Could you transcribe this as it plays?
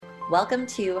Welcome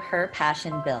to Her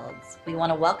Passion Builds. We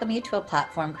want to welcome you to a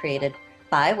platform created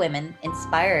by women,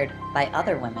 inspired by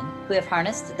other women who have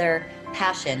harnessed their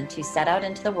passion to set out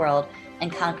into the world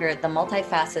and conquer the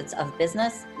multifacets of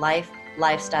business, life,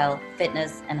 lifestyle,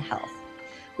 fitness, and health.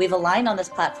 We've aligned on this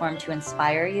platform to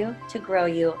inspire you, to grow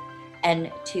you, and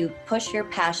to push your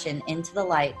passion into the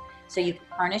light so you can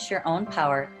harness your own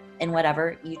power in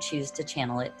whatever you choose to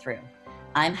channel it through.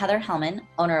 I'm Heather Hellmann,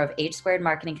 owner of H2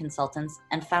 Marketing Consultants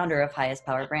and founder of Highest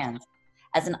Power Brands.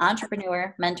 As an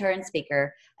entrepreneur, mentor, and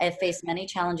speaker, I have faced many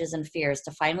challenges and fears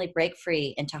to finally break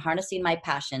free into harnessing my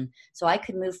passion so I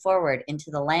could move forward into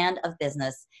the land of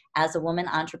business as a woman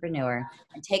entrepreneur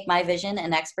and take my vision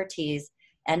and expertise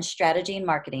and strategy and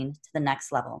marketing to the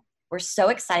next level. We're so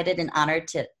excited and honored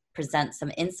to present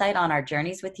some insight on our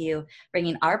journeys with you,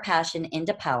 bringing our passion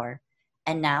into power.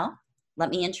 And now, let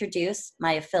me introduce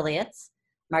my affiliates,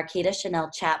 Marquita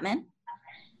Chanel Chapman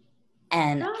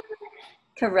and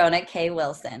Corona K.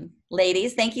 Wilson.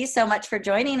 Ladies, thank you so much for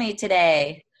joining me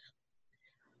today.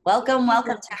 Welcome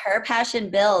to Her Passion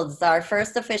Builds, our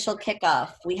first official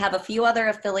kickoff. We have a few other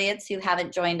affiliates who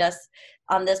haven't joined us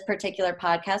on this particular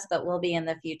podcast, but will be in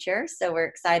the future. So we're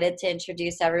excited to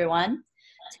introduce everyone.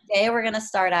 Today we're going to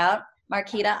start out.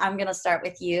 Marquita, I'm going to start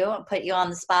with you. I'll put you on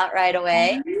the spot right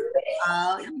away.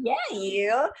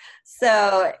 You.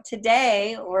 So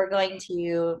today we're going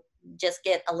to just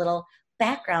get a little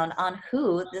background on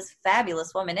who this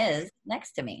fabulous woman is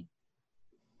next to me.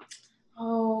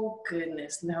 Oh,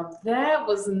 goodness. Now, that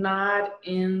was not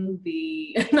in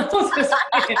the...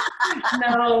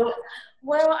 No.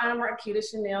 Well, I'm Marquita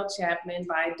Chanel Chapman.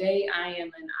 By day, I am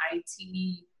an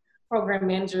IT program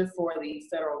manager for the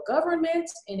federal government.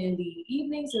 And in the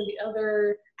evenings and the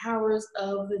other hours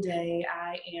of the day,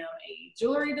 I am a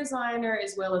jewelry designer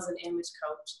as well as an image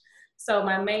coach. So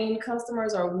my main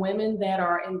customers are women that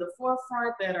are in the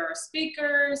forefront, that are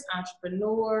speakers,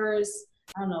 entrepreneurs,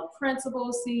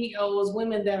 principals, CEOs,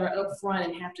 women that are up front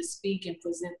and have to speak and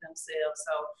present themselves.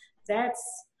 So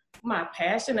that's my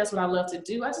passion. That's what I love to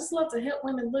do. I just love to help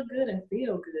women look good and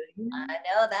feel good. You know? I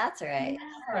know that's right.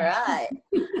 Yeah.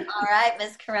 All right,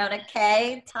 Miss Corona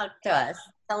K, talk to us.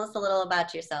 Tell us a little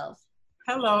about yourself.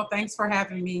 Hello, thanks for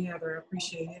having me, Heather. I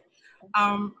appreciate it.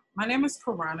 My name is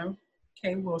Corona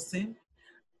K. Wilson.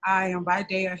 I am by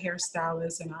day a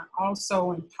hairstylist, and I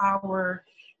also empower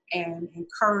and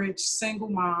encourage single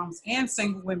moms and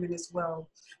single women as well,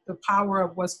 the power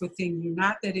of what's within you.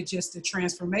 Not that it's just a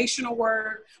transformational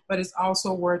word, but it's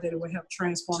also a word that it will help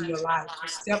transform your life.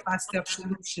 Step-by-step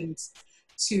solutions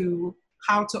to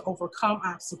how to overcome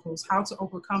obstacles, how to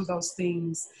overcome those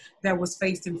things that was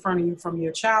faced in front of you from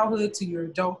your childhood to your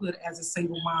adulthood as a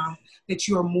single mom, that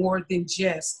you are more than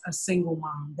just a single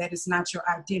mom. That is not your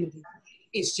identity.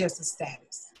 It's just a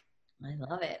status. I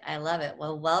love it. I love it.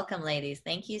 Well, welcome, ladies.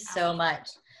 Thank you so much.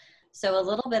 So a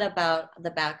little bit about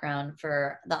the background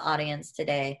for the audience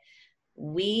today.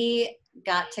 We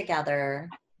got together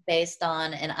based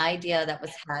on an idea that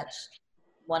was hatched,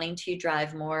 wanting to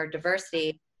drive more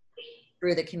diversity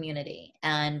through the community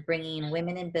and bringing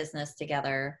women in business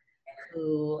together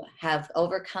who have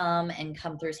overcome and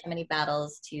come through so many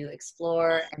battles to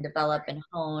explore and develop and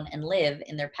hone and live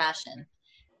in their passion.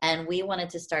 And we wanted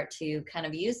to start to kind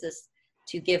of use this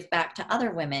to give back to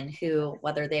other women who,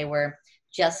 whether they were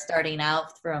just starting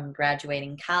out from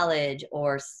graduating college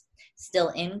or still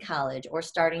in college or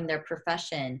starting their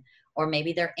profession, or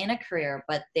maybe they're in a career,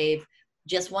 but they've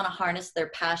just want to harness their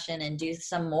passion and do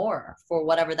some more for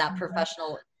whatever that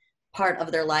professional part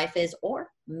of their life is, or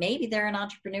maybe they're an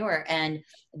entrepreneur and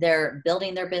they're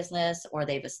building their business or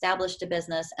they've established a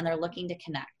business and they're looking to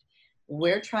connect.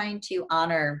 We're trying to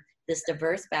honor this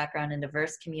diverse background and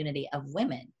diverse community of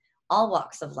women, all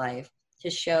walks of life, to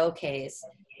showcase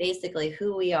basically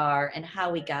who we are and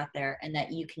how we got there, and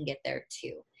that you can get there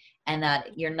too. And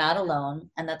that you're not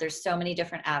alone, and that there's so many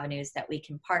different avenues that we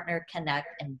can partner, connect,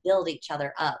 and build each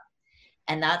other up.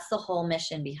 And that's the whole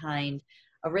mission behind.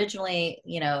 Originally,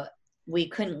 we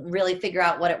couldn't really figure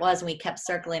out what it was, and we kept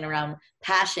circling around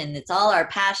passion. It's all our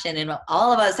passion, and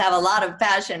all of us have a lot of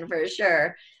passion for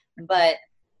sure. But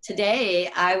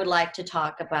today, I would like to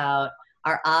talk about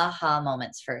our aha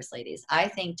moments first, ladies. I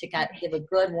think to give a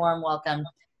good, warm welcome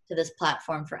to this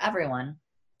platform for everyone,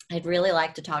 I'd really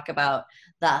like to talk about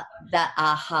that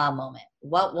aha moment.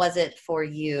 What was it for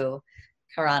you,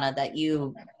 Corona, that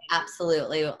you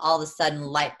absolutely all of a sudden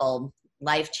light bulb,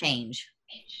 life change?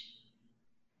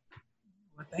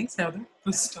 Well, thanks, Heather,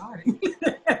 for starting.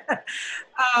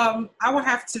 I would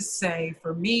have to say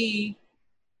for me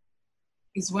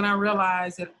is when I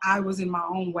realized that I was in my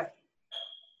own way.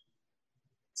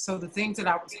 So the things that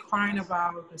I was crying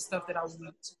about, the stuff that I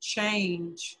wanted to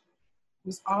change,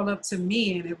 was all up to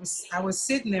me. And I was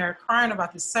sitting there crying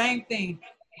about the same thing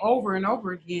over and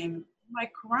over again. I'm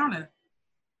like, Karana,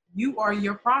 you are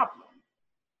your problem.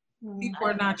 People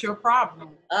are not your problem.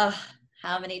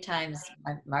 How many times,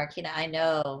 Marquita, I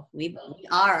know we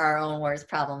are our own worst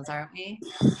problems, aren't we?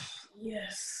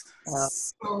 Yes.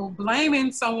 So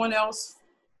blaming someone else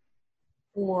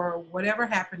for whatever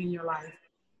happened in your life,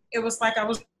 it was like I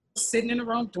was sitting in the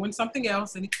room doing something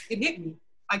else, and it hit me.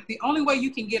 Like, the only way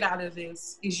you can get out of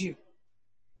this is you.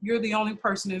 You're the only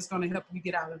person that's going to help you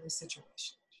get out of this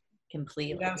situation.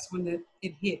 Completely. And that's when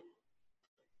it hit.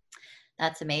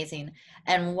 That's amazing.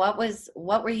 And what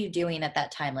were you doing at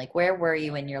that time? Like, where were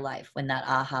you in your life when that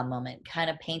aha moment? Kind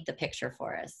of paint the picture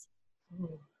for us.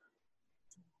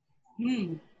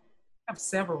 I have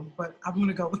several, but I'm going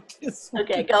to go with this one.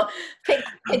 Okay, go pick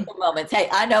the moments. Hey,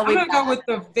 I know I'm going to go with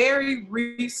the very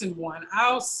recent one.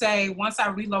 I'll say once I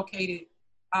relocated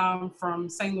from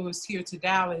St. Louis here to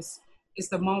Dallas, it's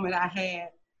the moment I had,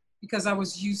 because I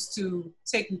was used to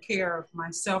taking care of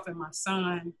myself and my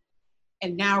son.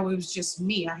 And now it was just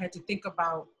me. I had to think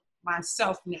about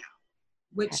myself now,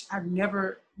 which I've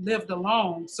never lived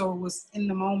alone. So it was in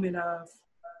the moment of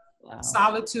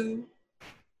solitude.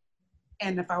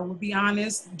 And if I would be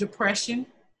honest, depression,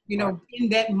 in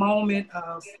that moment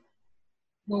of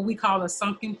what we call a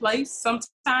sunken place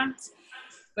sometimes.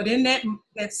 But in that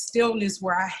stillness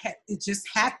where it just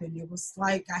happened. It was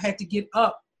like I had to get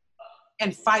up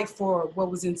and fight for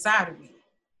what was inside of me.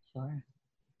 Sure.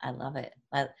 I love it.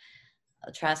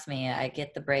 Trust me, I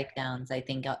get the breakdowns. I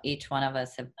think each one of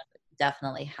us have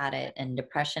definitely had it. And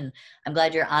depression, I'm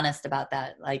glad you're honest about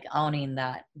that, like owning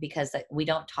that, because we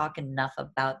don't talk enough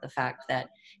about the fact that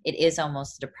it is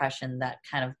almost depression that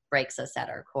kind of breaks us at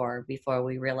our core before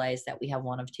we realize that we have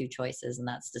one of two choices, and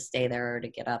that's to stay there or to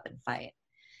get up and fight.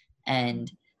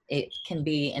 And it can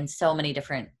be in so many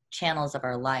different channels of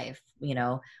our life,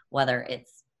 whether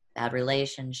it's bad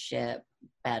relationship,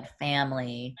 bad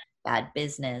family, bad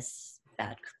business,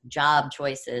 bad job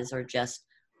choices, or just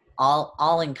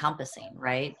all encompassing,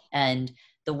 right? And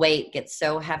the weight gets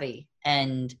so heavy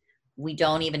and we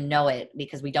don't even know it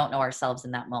because we don't know ourselves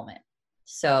in that moment.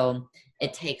 So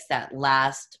it takes that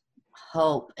last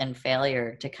hope and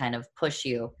failure to kind of push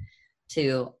you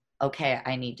to, okay,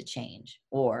 I need to change,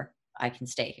 or I can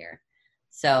stay here.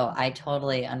 So I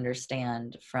totally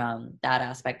understand from that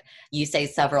aspect. You say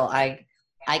several.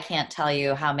 I can't tell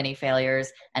you how many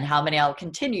failures and how many I'll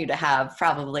continue to have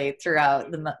probably throughout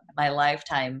my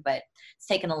lifetime, but it's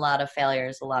taken a lot of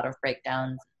failures, a lot of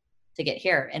breakdowns to get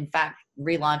here. In fact,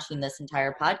 relaunching this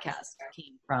entire podcast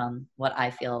came from what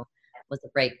I feel was a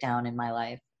breakdown in my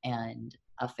life and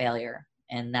a failure.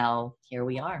 And now here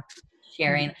we are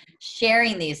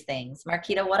sharing these things.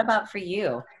 Marquita, what about for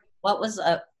you? What was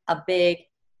a big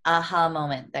aha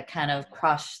moment that kind of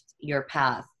crossed your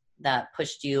path that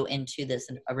pushed you into this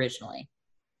originally?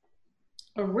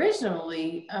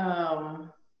 Originally,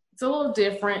 it's a little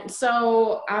different.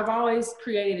 So I've always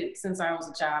created since I was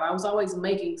a child. I was always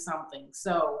making something.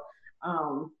 So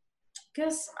I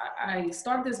guess I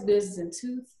started this business in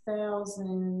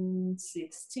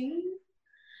 2016.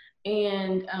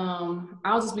 And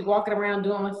I'll just be walking around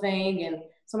doing my thing, and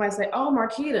somebody say, "Oh,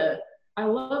 Marquita, I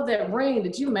love that ring.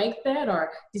 Did you make that?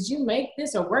 Or did you make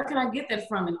this? Or where can I get that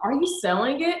from? And are you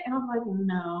selling it?" And I'm like,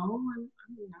 "No, I'm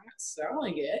not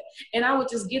selling it." And I would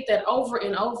just get that over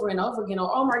and over and over again.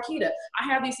 "Oh, Marquita, I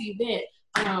have this event.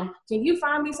 Can you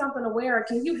find me something to wear? Or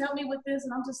can you help me with this?"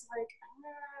 And I'm just like,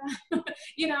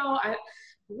 I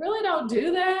really don't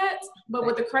do that. But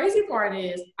what the crazy part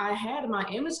is, I had my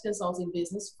image consulting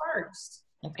business first.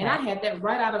 Okay. And I had that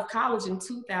right out of college in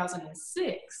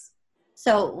 2006.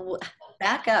 So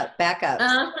back up.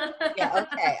 Yeah,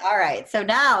 okay. All right. So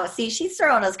now, see, she's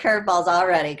throwing us curveballs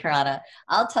already, Karana.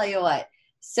 I'll tell you what.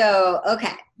 So,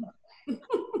 okay.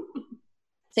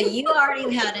 So you already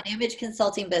had an image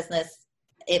consulting business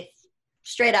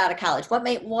straight out of college. What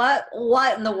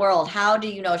in the world? How do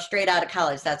you know straight out of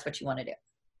college that's what you want to do?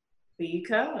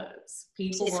 Because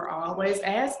people were always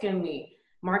asking me,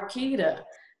 "Marquita,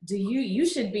 you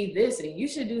should be this and you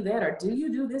should do that, or do you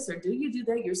do this or do you do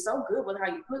that? You're so good with how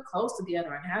you put clothes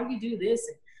together and how you do this."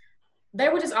 And they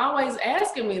were just always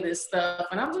asking me this stuff.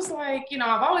 And I'm just like,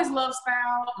 I've always loved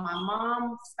style. My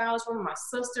mom stylish woman, my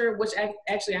sister, which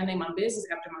actually I named my business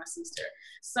after my sister.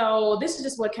 So this is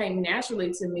just what came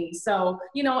naturally to me. So,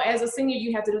 as a senior,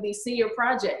 you have to do these senior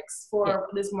projects for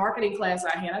this marketing class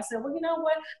I had. I said, well, you know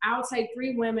what? I'll take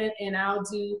 3 women and I'll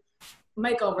do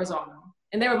makeovers on them.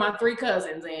 And they were my 3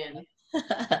 cousins, and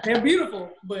they're beautiful,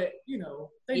 but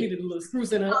they needed a little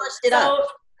sprucing up.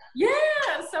 Yeah.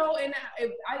 So, and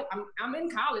I'm in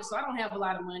college, so I don't have a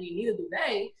lot of money, neither do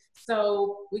they.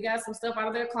 So we got some stuff out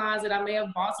of their closet. I may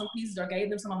have bought some pieces or gave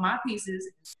them some of my pieces,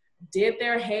 did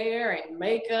their hair and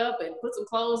makeup and put some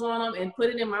clothes on them and put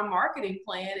it in my marketing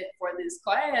plan for this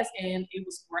class. And it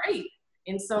was great.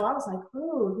 And so I was like,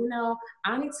 oh,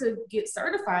 I need to get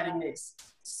certified in this.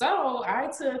 So I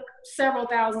took several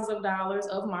thousands of dollars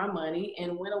of my money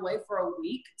and went away for a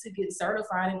week to get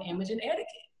certified in image and etiquette.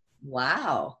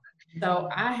 Wow. So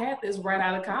I had this right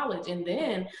out of college. And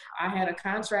then I had a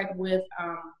contract with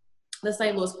the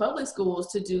St. Louis Public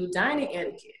Schools to do dining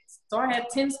etiquette. So I had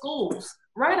 10 schools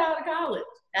right out of college.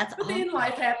 That's But awesome. then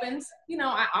life happens.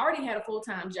 I already had a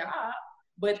full-time job,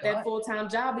 but Sure. that full-time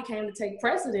job became to take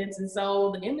precedence. And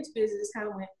so the image business kind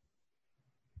of went,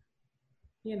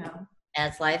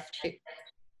 As life,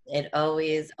 it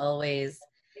always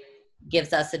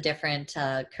gives us a different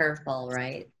curveball,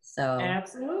 right? So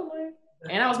absolutely.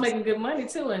 And I was making good money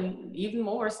too, and even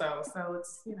more so. So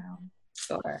it's,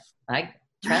 Sure. I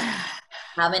trust.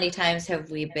 How many times have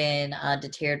we been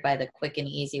deterred by the quick and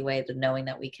easy way of knowing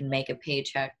that we can make a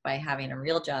paycheck by having a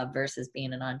real job versus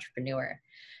being an entrepreneur?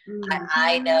 Mm-hmm.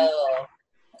 I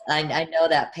know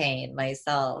that pain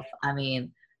myself. I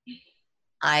mean,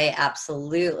 I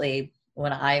absolutely,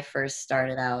 when I first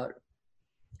started out,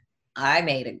 I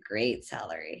made a great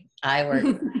salary. I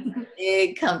worked for a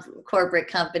big corporate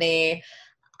company.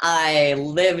 I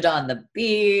lived on the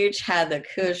beach, had the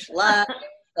cush life,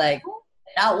 like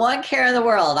not one care in the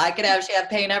world. I could have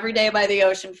champagne every day by the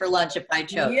ocean for lunch if I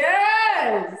chose.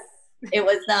 Yes. It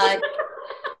was not,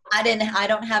 I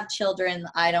don't have children.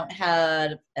 I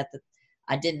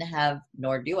didn't have,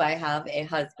 nor do I have a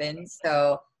husband.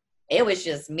 So it was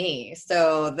just me.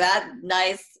 So that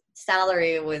nice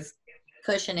salary was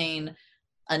cushioning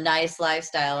a nice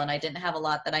lifestyle, and I didn't have a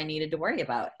lot that I needed to worry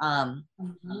about.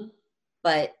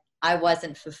 But I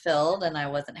wasn't fulfilled and I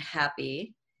wasn't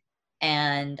happy.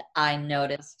 And I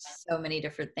noticed so many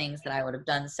different things that I would have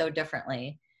done so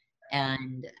differently.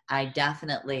 And I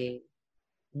definitely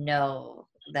know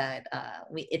that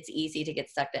it's easy to get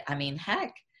stuck.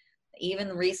 Heck, even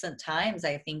recent times,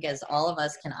 I think, as all of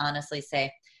us can honestly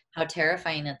say, how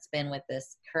terrifying it's been with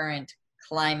this current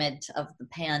climate of the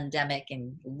pandemic,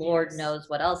 and Lord knows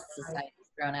what else society's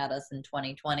thrown at us in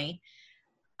 2020.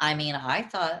 I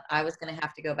thought I was going to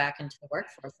have to go back into the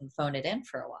workforce and phone it in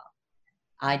for a while.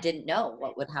 I didn't know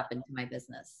what would happen to my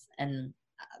business, and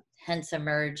hence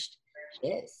emerged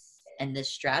this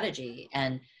strategy,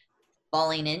 and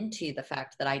falling into the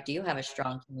fact that I do have a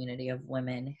strong community of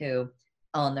women who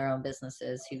own their own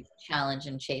businesses, who challenge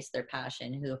and chase their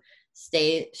passion, who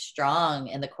stay strong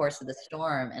in the course of the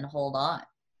storm and hold on.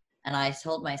 And I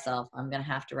told myself, I'm going to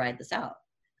have to ride this out.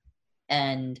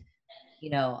 And,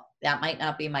 that might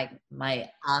not be my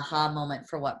aha moment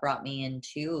for what brought me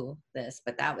into this,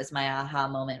 but that was my aha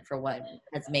moment for what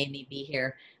has made me be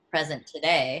here present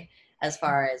today, as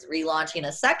far as relaunching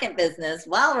a second business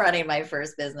while running my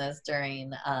first business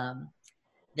during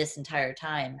this entire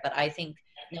time. But I think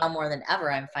now more than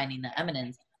ever, I'm finding the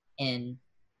eminence in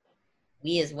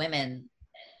we as women.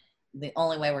 The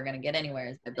only way we're going to get anywhere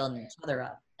is by building each other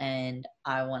up. And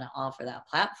I want to offer that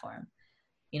platform.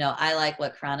 I like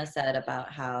what Karana said about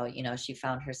how, she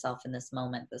found herself in this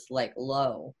moment, this like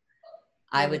low.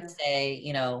 I would say,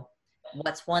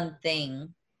 what's one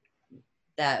thing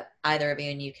that either of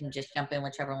you, and you can just jump in,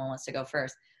 whichever one wants to go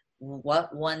first.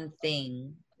 What one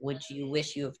thing would you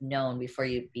wish you have known before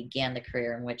you began the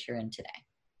career in which you're in today?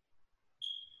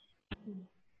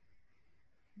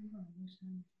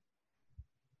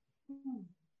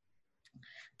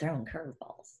 Throwing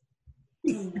curveballs.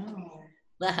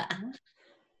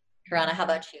 Karana, how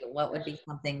about you? What would be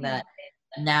something that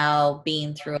now,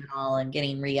 being through it all and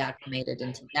getting reacclimated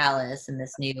into Dallas and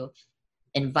this new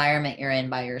environment you're in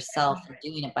by yourself, and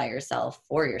doing it by yourself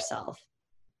for yourself,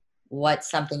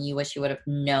 what's something you wish you would have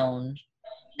known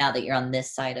now that you're on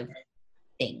this side of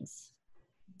things?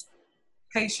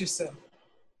 Pace yourself.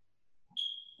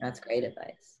 That's great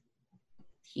advice.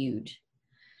 Huge.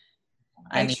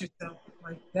 Pace yourself.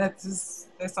 Like that's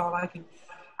all I can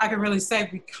really say,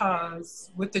 because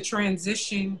with the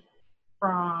transition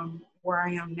from where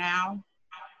I am now,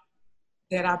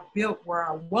 that I built where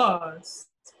I was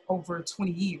over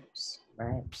 20 years.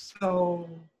 Right. So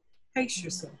pace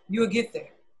yourself. You'll get there.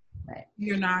 Right.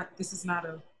 This is not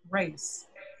a race.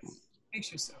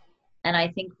 Pace yourself. And I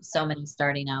think so many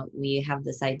starting out, we have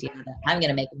this idea that I'm going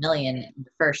to make $1 million in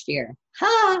the first year.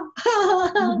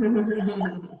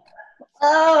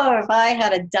 Oh, if I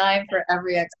had a dime for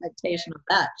every expectation of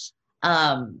that.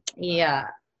 Yeah,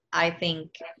 I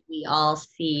think we all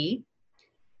see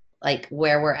like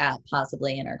where we're at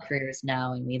possibly in our careers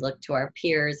now, and we look to our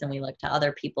peers and we look to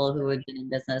other people who have been in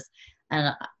business,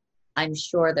 and I'm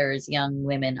sure there's young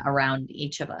women around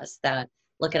each of us that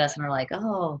look at us and are like,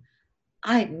 oh,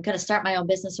 I'm going to start my own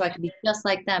business so I can be just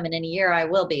like them, and in a year I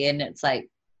will be. And it's like,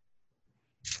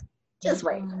 just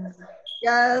wait,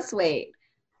 just wait.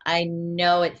 I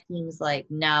know it seems like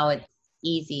now it's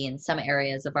easy in some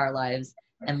areas of our lives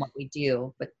and what we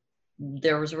do, but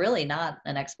there was really not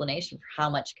an explanation for how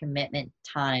much commitment,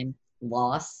 time,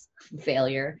 loss,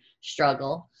 failure,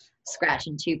 struggle,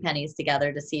 scratching 2 pennies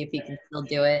together to see if you can still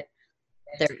do it.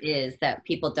 There is that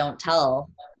people don't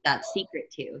tell that secret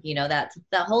to, you know, that's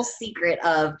the whole secret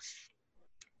of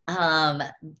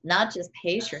not just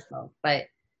pace yourself, but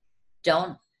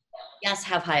don't, yes,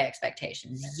 have high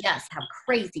expectations. Yes, have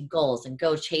crazy goals and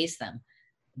go chase them.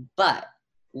 But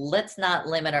let's not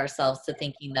limit ourselves to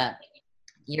thinking that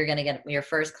you're going to get your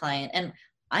first client. And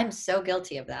I'm so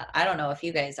guilty of that. I don't know if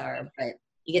you guys are, but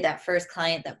you get that first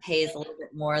client that pays a little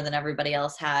bit more than everybody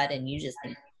else had, and you just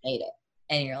think you made it.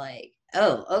 And you're like,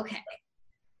 oh, okay,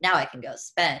 now I can go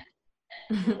spend.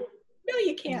 No,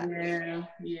 you can't.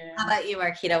 Yeah. How about you,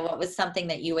 Marquita? What was something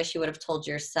that you wish you would have told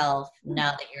yourself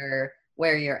now that you're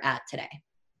where you're at today?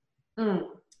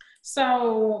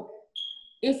 So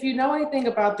if you know anything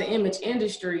about the image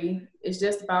industry, it's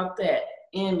just about that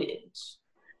image.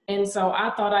 And so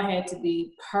I thought I had to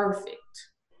be perfect.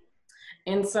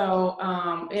 And so,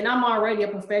 and I'm already a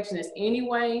perfectionist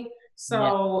anyway.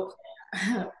 So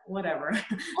whatever.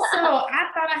 So I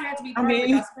thought I had to be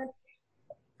perfect.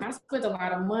 I spent a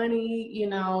lot of money, you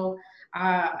know.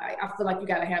 I feel like you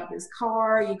got to have this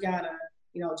car, you got to,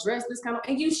 you know, dress this kind of,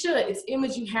 and you should. It's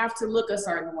image, you have to look a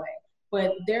certain way.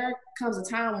 But there comes a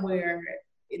time where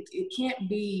it can't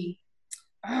be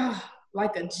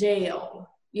like a jail.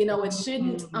 You know, it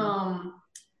shouldn't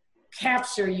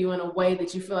capture you in a way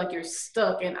that you feel like you're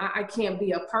stuck. And I can't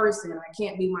be a person. I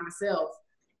can't be myself.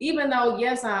 Even though,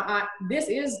 yes, I this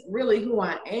is really who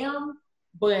I am,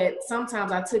 but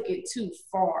sometimes I took it too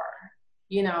far.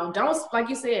 You know, don't, like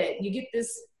you said, you get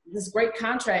this great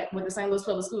contract with the St. Louis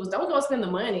Public Schools. Don't go spend the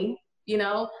money, you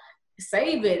know,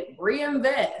 save it,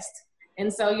 reinvest.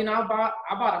 And so, you know, I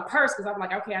bought a purse because I'm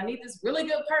like, okay, I need this really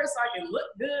good purse so I can look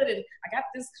good. And I got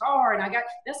this car and I got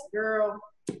this girl.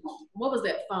 What was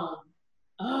that phone?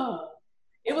 Oh,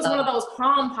 it was one of those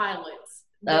Palm Pilots.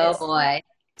 Oh boy.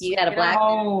 You got a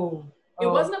BlackBerry. It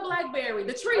wasn't a BlackBerry,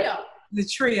 the Trio. The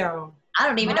Trio. I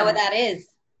don't even know what that is.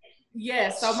 Yeah,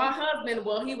 so my husband,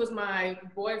 well, he was my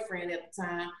boyfriend at the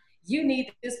time. You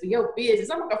need this for your business.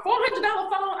 I'm like, a $400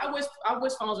 phone? I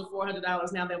wish phones were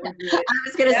 $400 now that we're good. I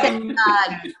was going to say,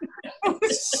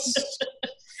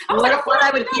 what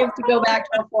I would give to go back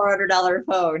to a $400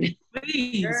 phone.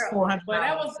 Please, girl, $400. But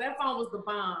that phone was the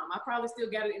bomb. I probably still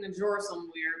got it in a drawer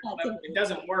somewhere, but it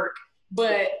doesn't work.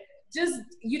 But just,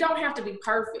 you don't have to be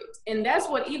perfect. And that's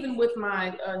what, even with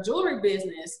my jewelry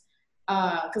business,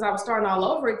 because I was starting all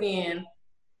over again,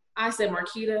 I said,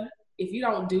 Marquita, if you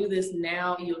don't do this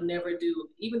now, you'll never do it.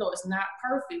 Even though it's not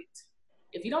perfect,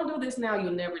 if you don't do this now,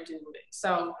 you'll never do it.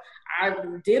 So I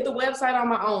did the website on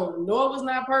my own. No, it was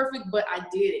not perfect, but I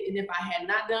did it. And if I had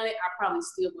not done it, I probably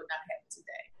still would not have it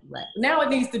today. Right. Now it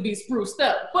needs to be spruced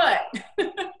up, but.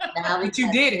 But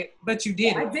you did it. But you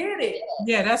did it. I did it.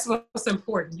 Yeah, that's what's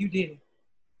important. You did it.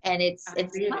 And it's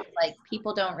tough. Like,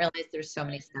 people don't realize there's so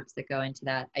many steps that go into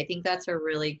that. I think that's a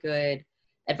really good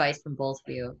advice from both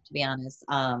of you, to be honest.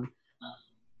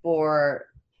 For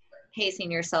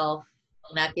pacing yourself,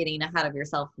 not getting ahead of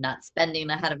yourself, not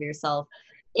spending ahead of yourself.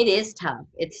 It is tough.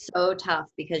 It's so tough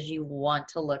because you want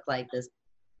to look like this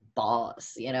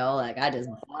boss, you know, like I just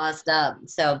bossed up.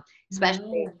 So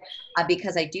especially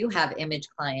because I do have image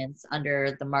clients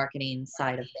under the marketing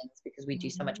side of things, because we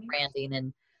do so much branding.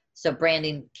 And so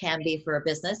branding can be for a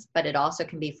business, but it also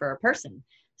can be for a person.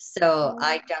 So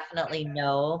I definitely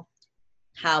know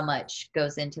how much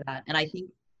goes into that. And I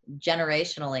think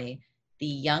generationally, the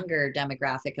younger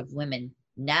demographic of women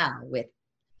now, with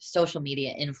social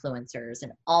media influencers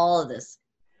and all of this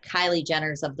Kylie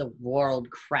Jenners of the world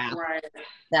crap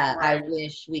that I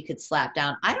wish we could slap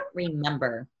down. I don't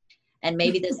remember, and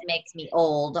maybe this makes me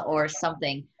old or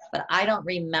something, but I don't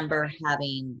remember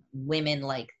having women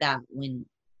like that when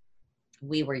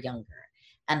we were younger.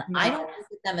 And I don't look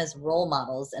at them as role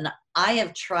models. And I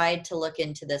have tried to look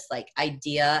into this like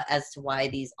idea as to why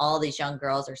all these young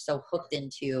girls are so hooked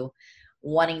into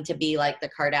wanting to be like the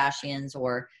Kardashians,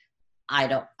 or I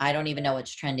don't even know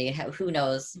what's trendy. Who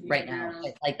knows right now?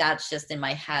 But like, that's just in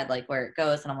my head, like where it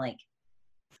goes. And I'm like,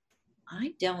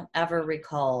 I don't ever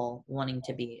recall wanting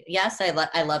to be. Yes, I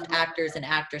loved actors and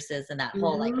actresses and that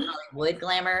whole like Hollywood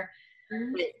glamour.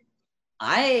 But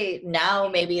I now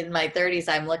maybe in my 30s,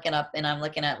 I'm looking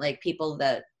at like people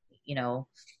that,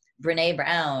 Brene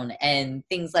Brown and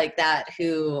things like that,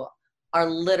 who are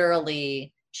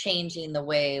literally changing the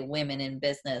way women in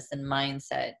business and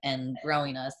mindset and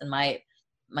growing us. And my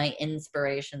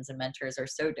inspirations and mentors are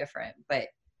so different. But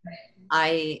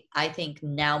I think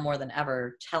now more than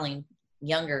ever, telling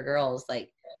younger girls,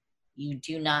 like, you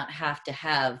do not have to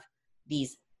have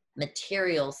these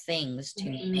material things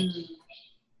to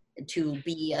to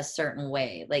be a certain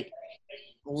way. Like,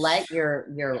 let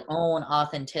your own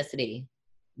authenticity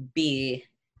be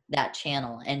that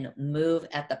channel and move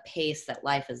at the pace that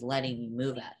life is letting you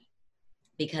move at.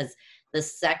 Because the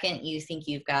second you think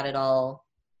you've got it all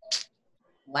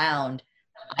wound,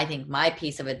 I think my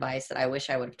piece of advice that I wish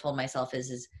I would have told myself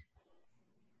is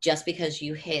just because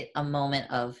you hit a moment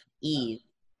of ease,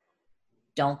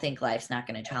 don't think life's not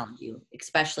going to challenge you,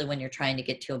 especially when you're trying to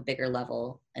get to a bigger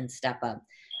level and step up.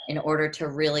 In order to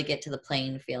really get to the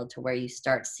playing field to where you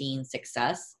start seeing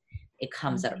success, it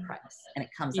comes at a price, and it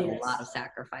comes at a lot of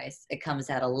sacrifice. It comes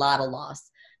at a lot of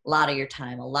loss, a lot of your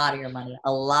time, a lot of your money,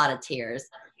 a lot of tears,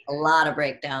 a lot of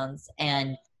breakdowns.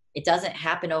 And it doesn't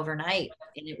happen overnight,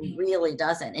 and it really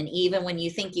doesn't. And even when you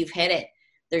think you've hit it,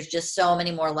 there's just so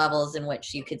many more levels in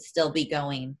which you could still be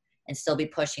going and still be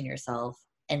pushing yourself.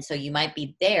 And so you might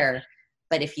be there,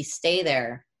 but if you stay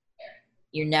there,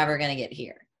 you're never going to get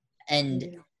here.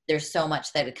 And there's so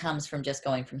much that it comes from just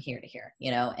going from here to here,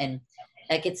 and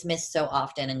that gets missed so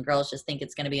often. And girls just think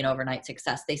it's going to be an overnight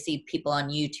success. They see people on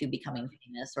YouTube becoming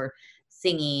famous or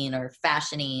singing or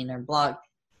fashioning or blog.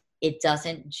 It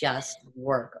doesn't just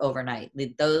work overnight.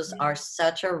 Those are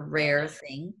such a rare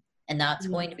thing. And that's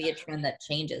going to be a trend that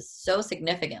changes so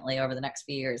significantly over the next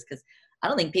few years, because I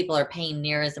don't think people are paying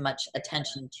near as much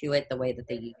attention to it the way that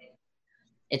they used to.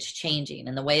 It's changing.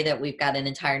 And the way that we've got an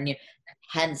entire new,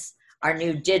 hence our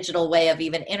new digital way of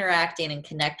even interacting and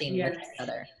connecting with each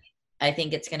other. I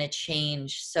think it's going to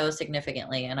change so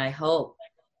significantly. And I hope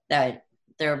that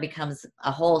there becomes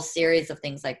a whole series of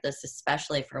things like this,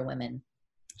 especially for women,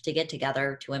 to get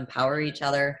together, to empower each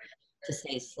other, to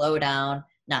say, slow down,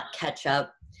 not catch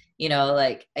up.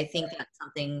 I think that's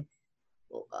something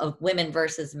of women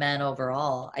versus men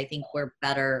overall. I think we're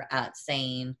better at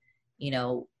saying,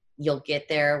 you'll get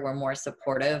there. We're more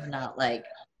supportive, not like,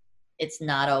 it's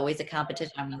not always a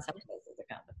competition. I mean, sometimes it's a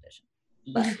competition,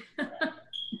 but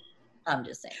I'm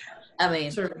just saying. I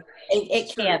mean,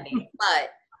 it can be,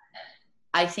 but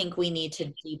I think we need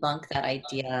to debunk that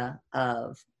idea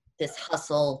of this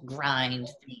hustle grind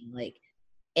thing. Like,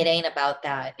 it ain't about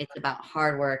that. It's about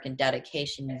hard work and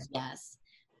dedication, yes.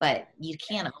 But you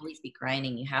can't always be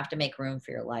grinding. You have to make room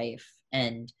for your life,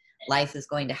 and life is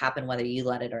going to happen whether you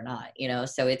let it or not,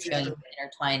 so it's going to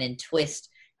intertwine and twist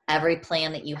every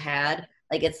plan that you had.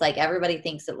 Like, it's like everybody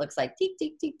thinks it looks like tick,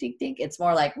 tick, tick, tick, tick. It's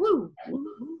more like woo, woo,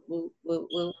 woo, woo,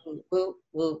 woo, woo, woo,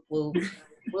 woo, woo,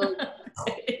 woo,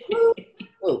 woo,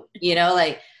 woo.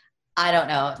 Like, I don't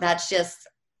know. That's just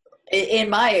in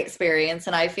my experience,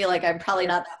 and I feel like I'm probably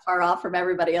not that far off from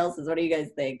everybody else's. What do you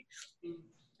guys think?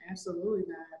 Absolutely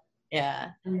not. Yeah.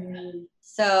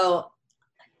 So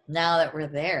now that we're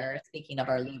there, speaking of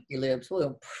our loop-de-loops,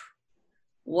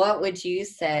 what would you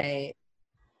say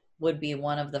would be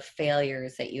one of the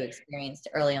failures that you experienced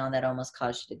early on that almost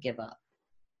caused you to give up?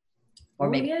 Or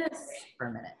maybe for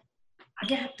a minute. I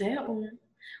got that one.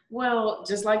 Well,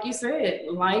 just like you said,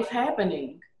 life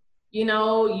happening. You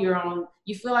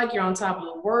feel like you're on top of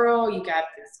the world. You got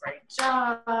this great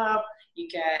job. You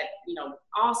got,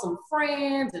 awesome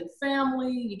friends and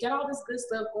family. You got all this good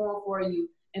stuff going for you.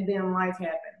 And then life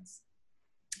happens.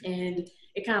 And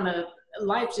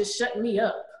life just shut me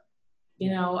up.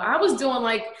 I was doing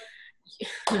like,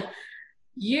 I've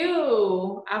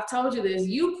told you this,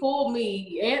 you pulled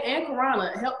me, and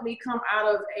Karana helped me come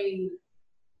out of a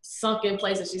sunken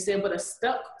place, as she said, but a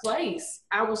stuck place.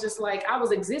 I was just like, I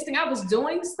was existing, I was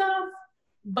doing stuff,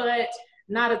 but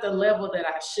not at the level that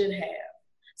I should have.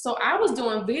 So I was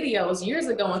doing videos years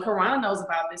ago, and Karana knows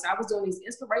about this. I was doing these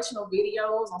inspirational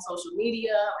videos on social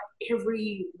media like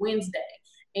every Wednesday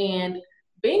and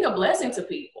being a blessing to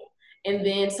people. And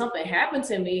then something happened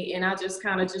to me, and I just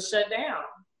kind of just shut down.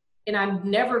 And I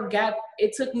never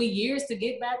it took me years to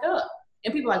get back up.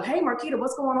 And people are like, hey, Marquita,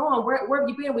 what's going on? Where have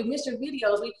you been? We missed your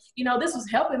videos. This was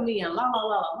helping me, and la, la,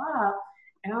 la, la, la.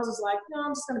 And I was just like, no,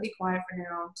 I'm just going to be quiet for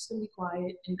now. I'm just going to be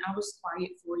quiet. And I was quiet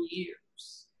for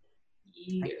years.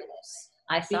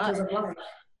 I saw it.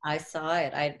 I saw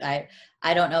it.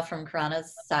 I don't know from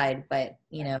Karana's side, but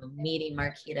meeting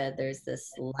Marquita, there's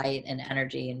this light and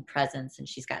energy and presence, and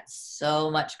she's got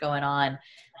so much going on.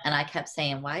 And I kept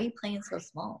saying, why are you playing so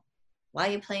small? why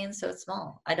are you playing so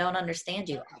small? I don't understand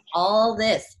you. All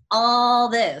this,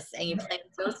 and you playing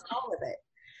so small with it.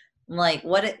 I'm like,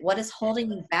 what is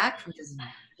holding you back from just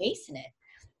facing it?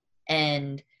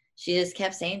 And she just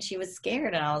kept saying she was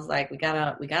scared. And I was like, we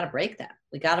gotta break that.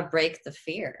 We gotta break the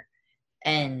fear.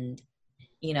 And,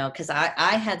 you know, cause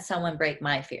I had someone break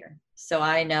my fear. So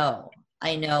I know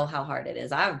how hard it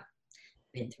is. I've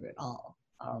been through it all.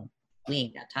 We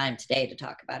ain't got time today to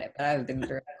talk about it, but I've been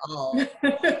through it all.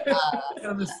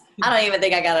 I don't even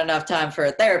think I got enough time for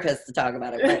a therapist to talk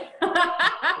about it,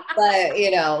 but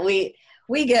you know,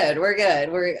 we're good.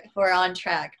 We're on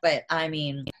track. But I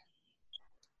mean,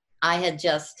 I'd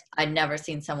never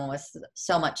seen someone with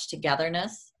so much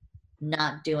togetherness,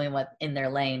 not doing what in their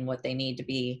lane, what they need to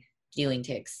be doing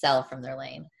to excel from their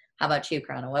lane. How about you,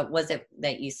 Corona? What was it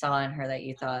that you saw in her that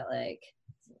you thought like?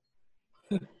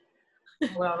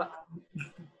 Well,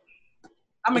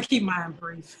 I'm gonna keep mine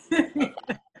brief.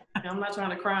 I'm not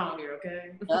trying to cry on here,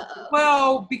 okay? Uh-oh.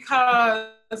 Well,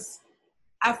 because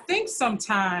I think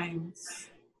sometimes,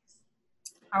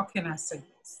 how can I say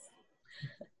this?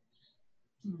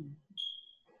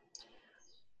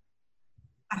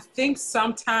 I think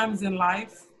sometimes in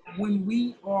life, when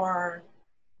we are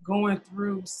going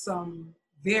through some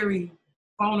very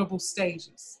vulnerable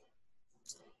stages,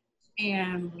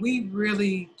 and we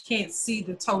really can't see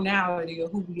the tonality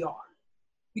of who we are,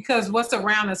 because what's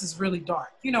around us is really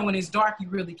dark. You know, when it's dark, you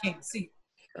really can't see it.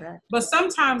 Correct. But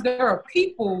sometimes there are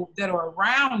people that are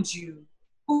around you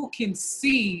who can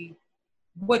see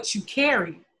what you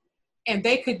carry, and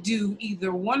they could do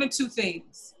either one or two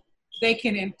things. They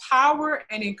can empower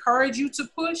and encourage you to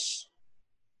push,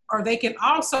 or they can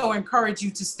also encourage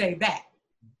you to stay back.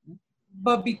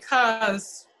 But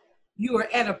because you are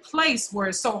at a place where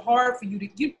it's so hard for you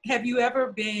to, have you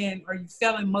ever been, or you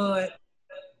fell in mud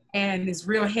and it's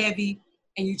real heavy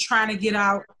and you're trying to get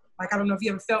out? Like, I don't know if you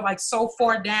ever felt like so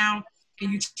far down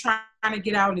and you're trying to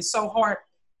get out and it's so hard,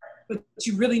 but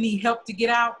you really need help to get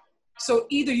out. So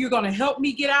either you're going to help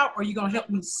me get out or you're going to help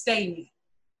me stay in.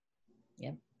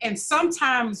 Yeah. And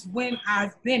sometimes when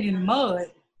I've been in mud,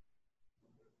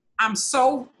 I'm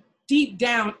so deep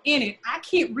down in it, I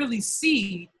can't really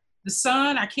see the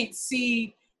sun. I can't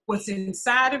see what's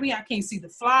inside of me. I can't see the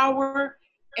flower.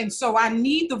 And so I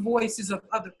need the voices of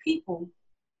other people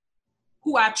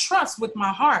who I trust with my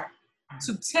heart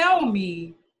to tell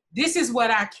me this is what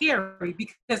I carry,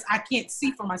 because I can't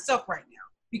see for myself right now.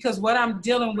 Because what I'm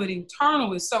dealing with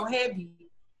internal is so heavy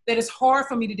that it's hard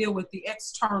for me to deal with the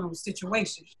external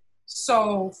situation.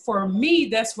 So for me,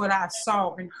 that's what I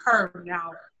saw and heard.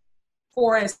 Now,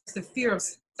 for as the fear of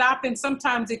stopping,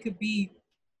 sometimes it could be,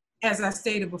 as I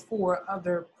stated before,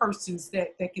 other persons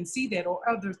that can see that, or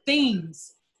other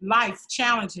things, life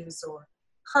challenges or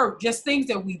hurt, just things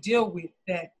that we deal with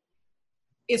that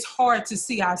it's hard to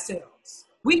see ourselves.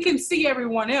 We can see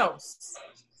everyone else,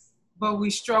 but we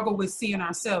struggle with seeing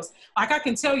ourselves. Like, I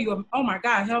can tell you, oh my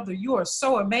God, Heather, you are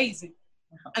so amazing,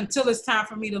 until it's time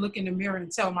for me to look in the mirror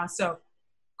and tell myself,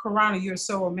 Corona, you're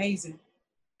so amazing.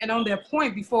 And on that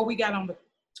point, before we got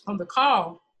on the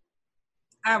call,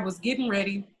 I was getting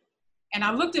ready and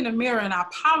I looked in the mirror and I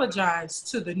apologized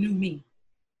to the new me.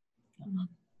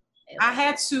 I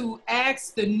had to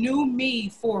ask the new me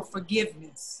for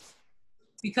forgiveness,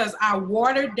 because I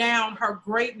watered down her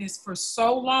greatness for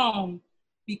so long.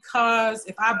 Because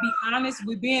if I be honest,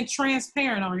 we're being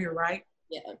transparent on here, right?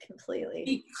 Yeah, completely.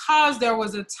 Because there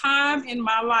was a time in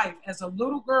my life as a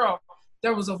little girl,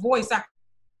 there was a voice I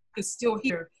could still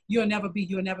hear. You'll never be,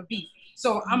 you'll never be.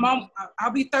 So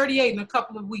I'll be 38 in a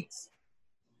couple of weeks.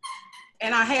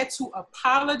 And I had to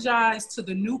apologize to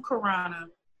the new Corona,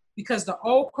 because the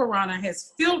old Corona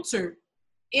has filtered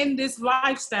in this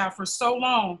lifestyle for so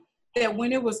long that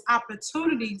when it was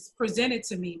opportunities presented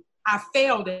to me, I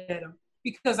failed at them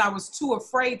because I was too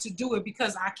afraid to do it,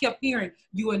 because I kept hearing,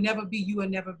 you will never be, you will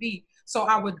never be. So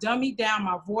I would dummy down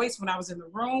my voice when I was in the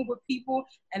room with people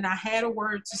and I had a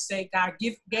word to say. God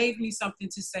gave me something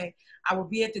to say. I would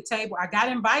be at the table. I got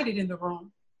invited in the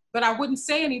room, but I wouldn't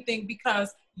say anything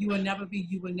because you will never be,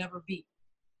 you will never be.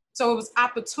 So it was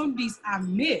opportunities I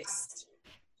missed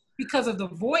because of the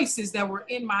voices that were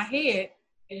in my head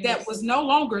that was no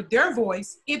longer their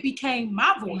voice. It became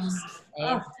my voice.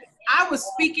 I was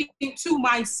speaking to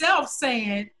myself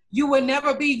saying, you will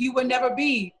never be, you will never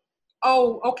be.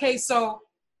 Oh, okay, so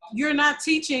you're not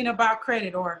teaching about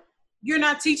credit, or you're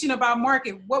not teaching about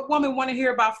market. What woman want to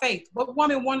hear about faith? What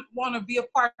woman want to be a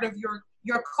part of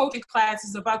your coaching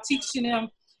classes about teaching them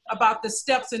about the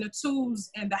steps and the tools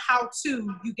and the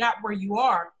how-to you got where you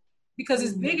are? Because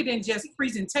it's bigger than just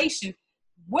presentation.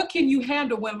 What can you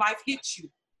handle when life hits you?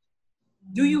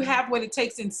 Do you have what it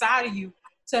takes inside of you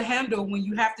to handle when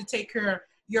you have to take care of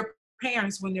your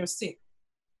parents when they're sick?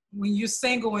 When you're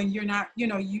single and you're not,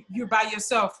 you're by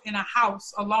yourself in a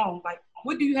house alone. Like,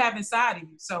 what do you have inside of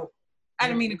you? So I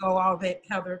didn't mean to go all that,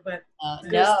 Heather, but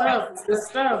good stuff. Good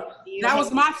stuff. That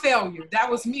was my failure.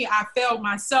 That was me. I failed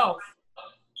myself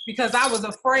because I was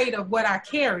afraid of what I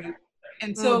carried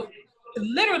until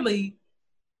literally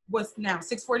was now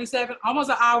 6:47, almost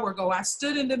an hour ago. I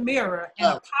stood in the mirror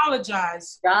and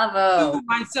apologized to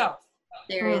myself.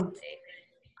 Seriously.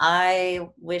 I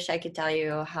wish I could tell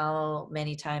you how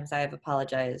many times I have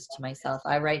apologized to myself.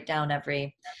 I write down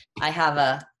I have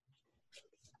a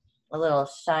little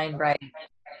shine bright,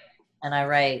 and I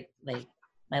write like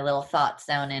my little thoughts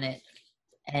down in it.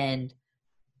 And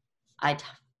I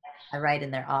write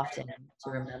in there often to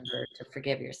remember to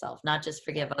forgive yourself, not just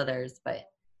forgive others, but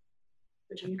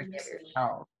to forgive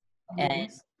yourself. And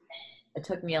it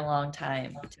took me a long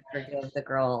time to forgive the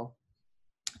girl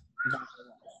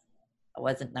that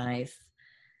wasn't nice.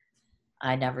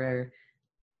 I never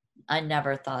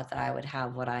thought that I would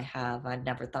have what I have. I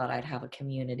never thought I'd have a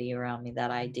community around me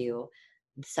that I do.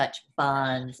 Such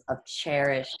bonds of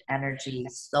cherished energy,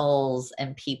 souls,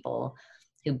 and people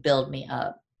who build me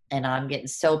up. And I'm getting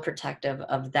so protective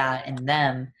of that in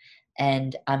them.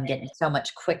 And I'm getting so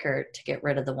much quicker to get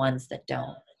rid of the ones that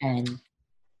don't. And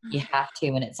you have to,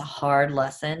 and it's a hard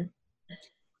lesson.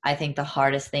 I think the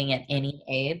hardest thing at any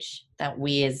age that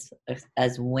we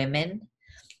as women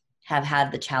have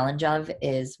had the challenge of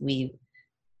is we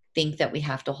think that we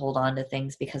have to hold on to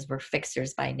things because we're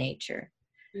fixers by nature.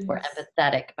 Yes. We're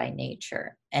empathetic by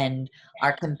nature, and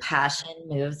our compassion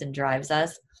moves and drives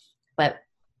us, but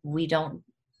we don't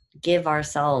give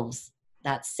ourselves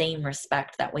that same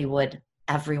respect that we would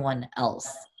everyone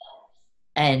else.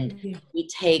 And we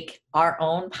take our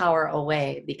own power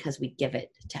away because we give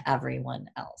it to everyone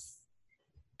else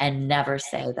and never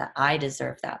say that I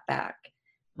deserve that back.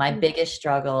 My biggest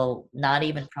struggle, not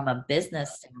even from a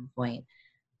business standpoint,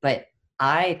 but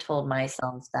I told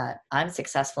myself that I'm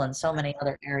successful in so many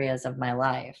other areas of my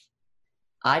life.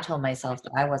 I told myself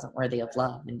that I wasn't worthy of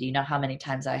love. And do you know how many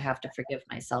times I have to forgive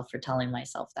myself for telling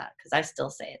myself that? Because I still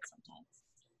say it sometimes.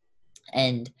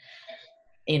 And,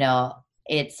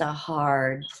 it's a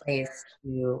hard place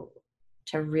to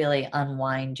really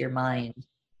unwind your mind,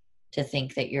 to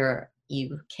think that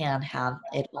you can have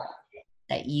it all,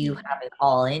 that you have it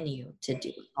all in you to do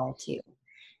it all too,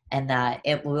 and that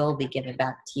it will be given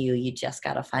back to you. You just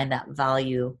got to find that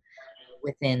value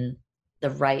within the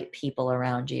right people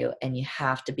around you, and you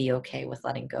have to be okay with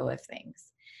letting go of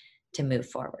things to move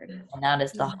forward. And that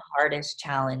is the hardest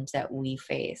challenge that we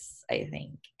face, I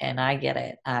think. And I get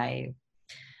it.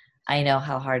 I know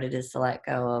how hard it is to let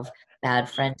go of bad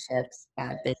friendships,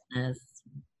 bad business,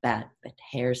 bad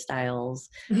hairstyles,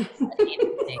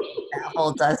 anything that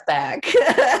holds us back.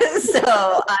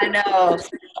 So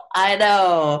I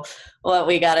know what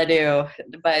we got to do,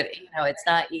 but it's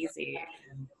not easy.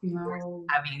 No.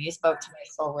 I mean, you spoke to my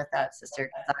soul with that, sister,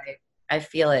 because I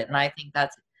feel it. And I think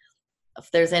that's,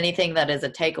 if there's anything that is a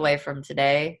takeaway from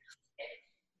today,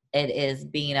 it is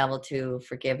being able to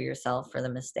forgive yourself for the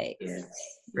mistakes.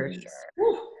 Yes. For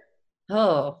sure.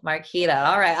 Oh, Marquita.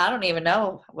 All right. I don't even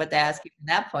know what to ask you from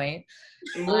that point.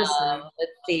 Let's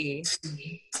see.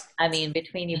 I mean,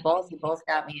 between you both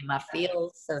got me in my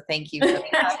feels. So thank you for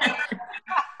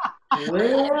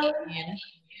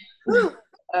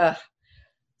that.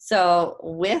 So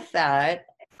with that,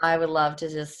 I would love to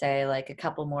just say like a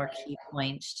couple more key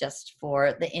points just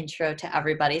for the intro to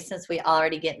everybody, since we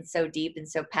already getting so deep and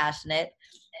so passionate.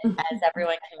 As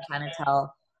everyone can kind of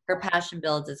tell, Her Passion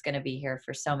Builds is going to be here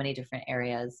for so many different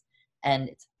areas, and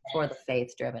it's for the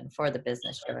faith driven, for the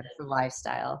business driven, for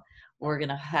lifestyle. We're going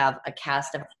to have a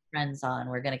cast of friends on.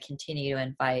 We're going to continue to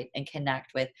invite and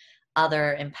connect with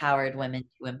other empowered women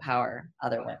to empower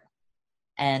other women.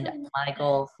 And my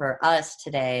goal for us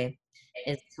today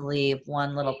is to leave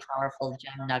one little powerful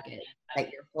gem nugget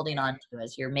that you're holding on to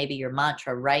as maybe your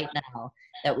mantra right now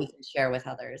that we can share with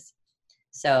others.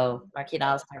 So, Marquita,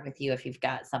 I'll start with you if you've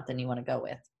got something you want to go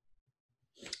with.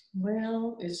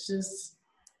 Well, it's just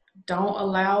don't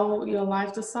allow your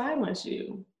life to silence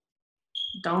you.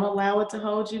 Don't allow it to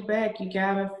hold you back. You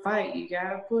gotta fight. You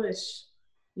gotta push.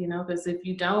 Because if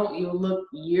you don't, you'll look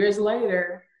years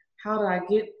later. How did I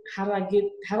get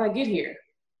here?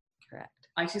 Correct.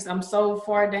 Like I'm so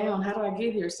far down. How do I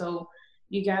get here? So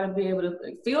you got to be able to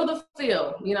feel the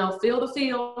feel. Feel the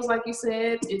feels, like you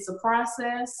said. It's a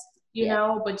process, you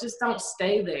know, but just don't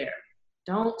stay there.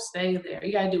 Don't stay there.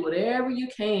 You got to do whatever you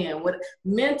can. What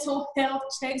mental health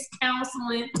checks,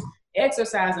 counseling,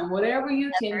 exercising, whatever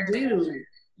you can do.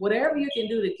 whatever you can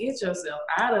do to get yourself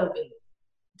out of it,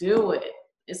 do it.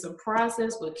 It's a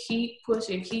process, but keep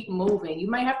pushing, keep moving.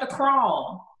 You may have to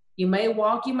crawl. You may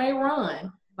walk, you may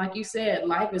run. Like you said,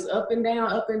 life is up and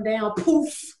down,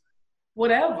 poof,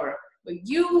 whatever. But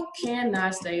you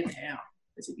cannot stay down.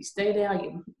 Because if you stay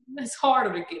down, it's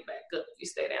harder to get back up if you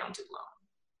stay down too long.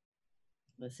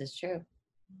 This is true.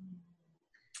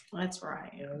 That's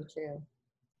right. Very true.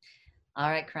 All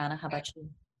right, Karana, how about you?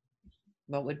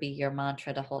 What would be your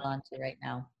mantra to hold on to right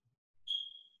now?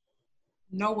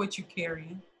 Know what you're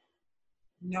carrying.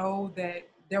 Know that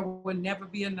there will never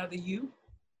be another you.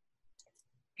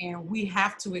 And we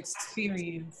have to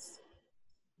experience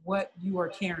what you are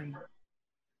carrying.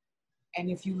 And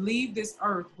if you leave this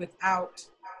earth without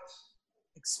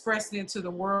expressing it to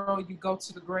the world, you go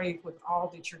to the grave with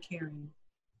all that you're carrying.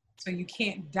 So you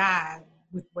can't die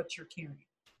with what you're carrying.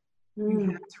 You have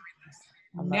to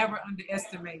release. Never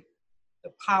underestimate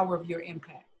the power of your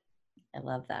impact. I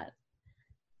love that.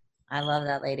 I love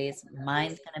that, ladies.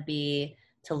 Mine's going to be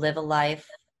to live a life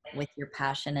with your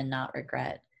passion and not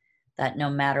regret. That no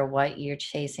matter what you're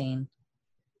chasing,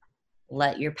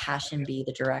 let your passion be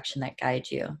the direction that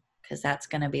guides you, because that's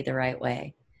going to be the right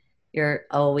way. You're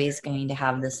always going to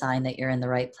have the sign that you're in the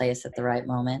right place at the right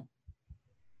moment.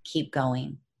 Keep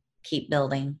going, keep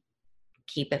building,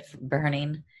 keep it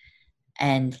burning,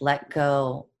 and let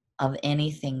go of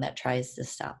anything that tries to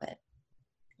stop it.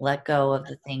 Let go of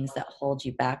the things that hold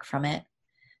you back from it,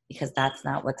 because that's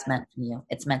not what's meant for you.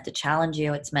 It's meant to challenge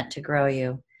you. It's meant to grow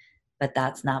you, but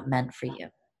that's not meant for you.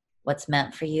 What's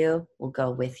meant for you will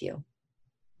go with you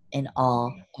in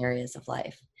all areas of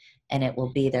life. And it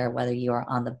will be there whether you are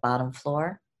on the bottom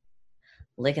floor,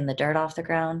 licking the dirt off the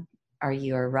ground, or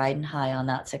you are riding high on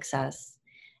that success,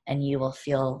 and you will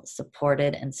feel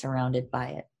supported and surrounded by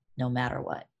it no matter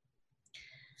what.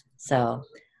 So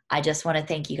I just want to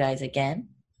thank you guys again.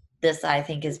 This, I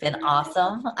think, has been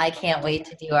awesome. I can't wait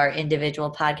to do our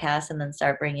individual podcasts and then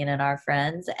start bringing in our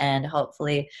friends. And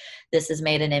hopefully this has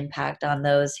made an impact on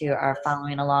those who are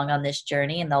following along on this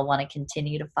journey, and they'll want to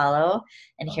continue to follow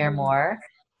and hear more.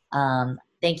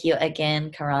 Thank you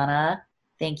again, Karana.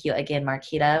 Thank you again,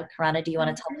 Marquita. Karana, do you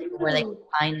want to tell people where they can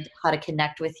find how to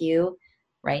connect with you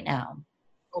right now?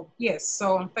 Oh, yes.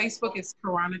 So on Facebook, it's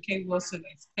Karana K. Wilson.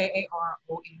 It's Karona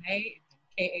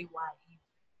and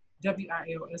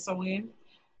Kaywilson.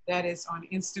 That is on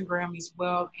Instagram as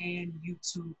well and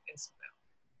YouTube as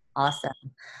well.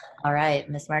 Awesome. All right,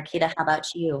 Miss Marquita, how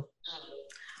about you?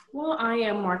 Well, I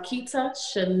am Marquita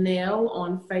Chanel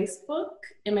on Facebook,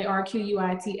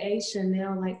 Marquita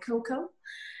Chanel like Coco.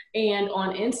 And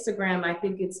on Instagram, I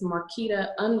think it's Marquita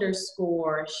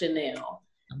 _Chanel.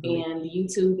 And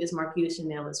YouTube is Marquita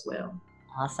Chanel as well.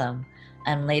 Awesome.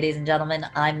 And ladies and gentlemen,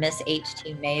 I'm Miss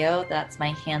HT Mayo. That's my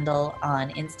handle on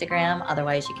Instagram.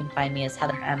 Otherwise, you can find me as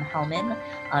Heather M. Hellmann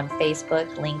on Facebook,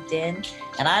 LinkedIn.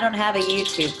 And I don't have a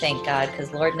YouTube, thank God,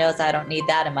 because Lord knows I don't need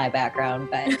that in my background.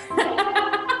 But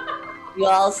you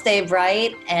all stay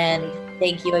bright, and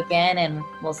thank you again. And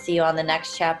we'll see you on the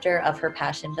next chapter of Her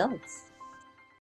Passion Builds.